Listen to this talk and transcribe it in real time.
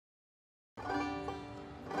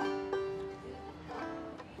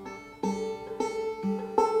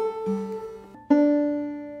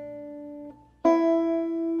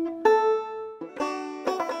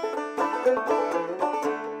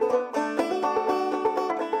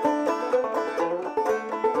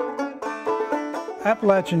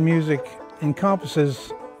Appalachian music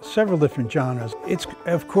encompasses several different genres. It's,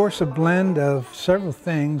 of course, a blend of several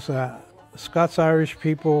things. Scots-Irish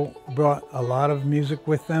people brought a lot of music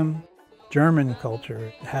with them. German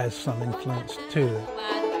culture has some influence too.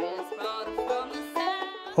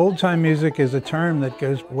 Old-time music is a term that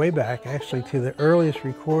goes way back, actually, to the earliest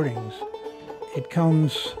recordings. It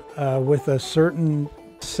comes with a certain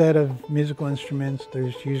set of musical instruments.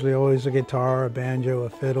 There's usually always a guitar, a banjo, a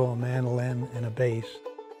fiddle, a mandolin, and a bass.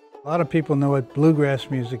 A lot of people know what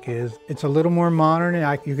bluegrass music is. It's a little more modern.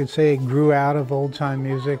 You could say it grew out of old-time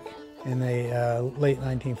music in the late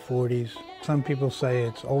 1940s. Some people say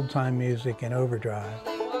it's old-time music in overdrive.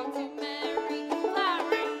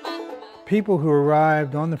 People who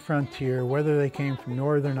arrived on the frontier, whether they came from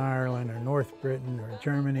Northern Ireland or North Britain or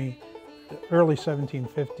Germany, the early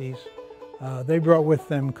 1750s, they brought with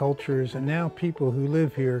them cultures, and now people who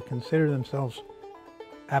live here consider themselves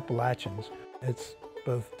Appalachians. It's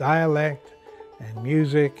both dialect and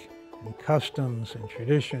music and customs and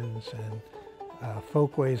traditions and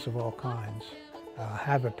folkways of all kinds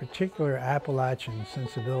have a particular Appalachian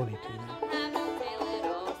sensibility to them.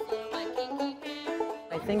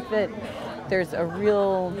 I think that there's a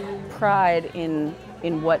real pride in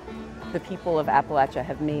what the people of Appalachia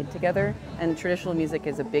have made together, and traditional music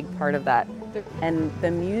is a big part of that. And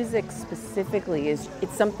the music specifically it's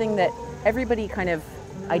something that everybody kind of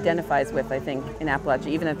identifies with, I think, in Appalachia,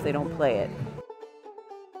 even if they don't play it.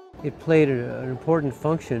 It played an important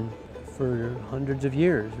function for hundreds of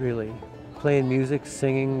years, really. Playing music,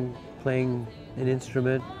 singing, playing an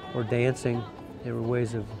instrument, or dancing. They were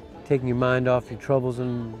ways of taking your mind off your troubles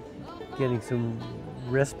and getting some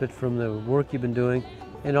respite from the work you've been doing,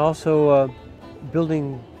 and also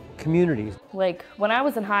building communities. Like when I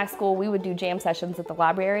was in high school, we would do jam sessions at the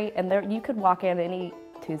library, and there you could walk in any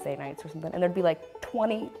Tuesday nights or something, and there'd be like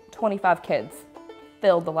 20, 25 kids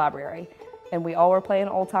filled the library, and we all were playing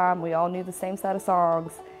old time. We all knew the same set of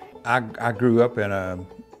songs. I grew up in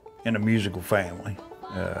a musical family.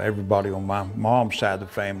 Everybody on my mom's side of the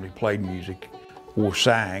family played music or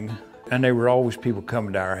sang, and there were always people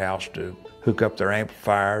coming to our house to hook up their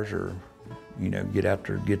amplifiers or, you know, get out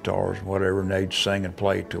their guitars and whatever, and they'd sing and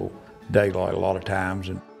play till daylight a lot of times.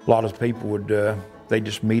 And a lot of people would, they'd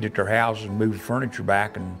just meet at their houses and move the furniture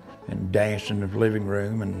back and dance in the living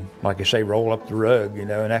room and, like I say, roll up the rug, you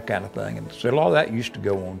know, and that kind of thing. And so a lot of that used to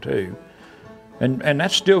go on too. And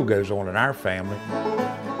that still goes on in our family.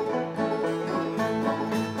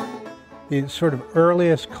 The sort of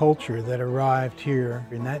earliest culture that arrived here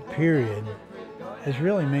in that period has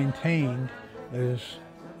really maintained those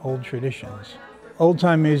old traditions.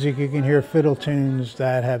 Old-time music, you can hear fiddle tunes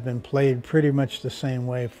that have been played pretty much the same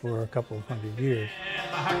way for a couple of hundred years.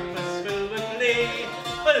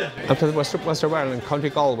 I'm from Western Ireland, County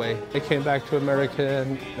Galway. I came back to America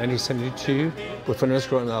in 1972, but when I was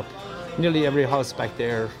growing up, nearly every house back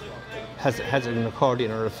there has an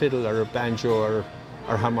accordion or a fiddle or a banjo or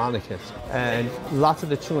harmonicas. And lots of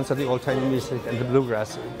the tunes of the old-time music and the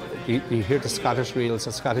bluegrass, you hear the Scottish reels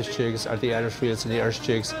and Scottish jigs or the Irish reels and the Irish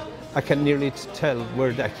jigs. I can nearly tell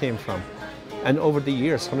where that came from. And over the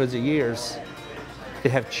years, hundreds of years, they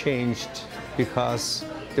have changed because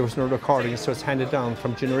there was no recording, so it's handed down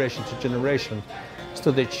from generation to generation.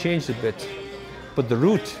 So they changed a bit, but the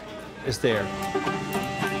root is there.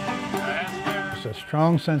 There's a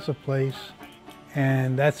strong sense of place,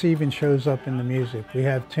 and that even shows up in the music. We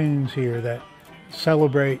have tunes here that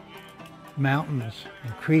celebrate mountains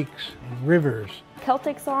and creeks and rivers.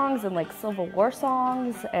 Celtic songs and like Civil War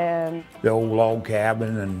songs and the old log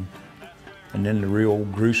cabin and then the real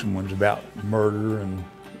gruesome ones about murder and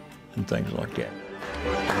things like that.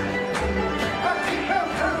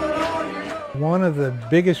 One of the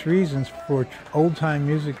biggest reasons for old-time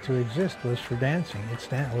music to exist was for dancing.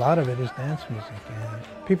 A lot of it is dance music,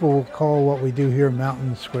 and people will call what we do here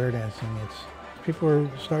mountain square dancing. People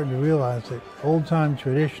are starting to realize that old-time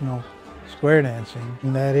traditional square dancing,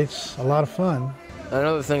 and that it's a lot of fun.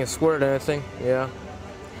 Another thing is square dancing, yeah.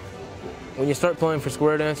 When you start playing for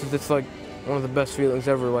square dances, it's like one of the best feelings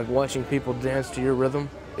ever, like watching people dance to your rhythm.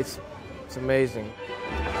 It's amazing.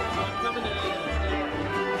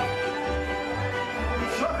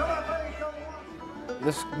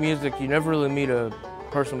 This music, you never really meet a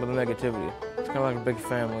person with negativity. It's kind of like a big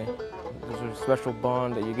family. There's a special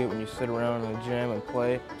bond that you get when you sit around and jam and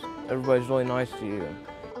play. Everybody's really nice to you.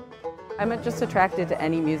 I'm just attracted to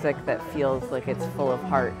any music that feels like it's full of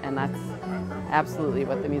heart, and that's absolutely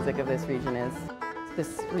what the music of this region is.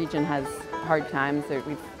 This region has hard times.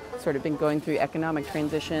 We've sort of been going through economic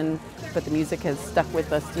transition, but the music has stuck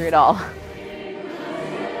with us through it all.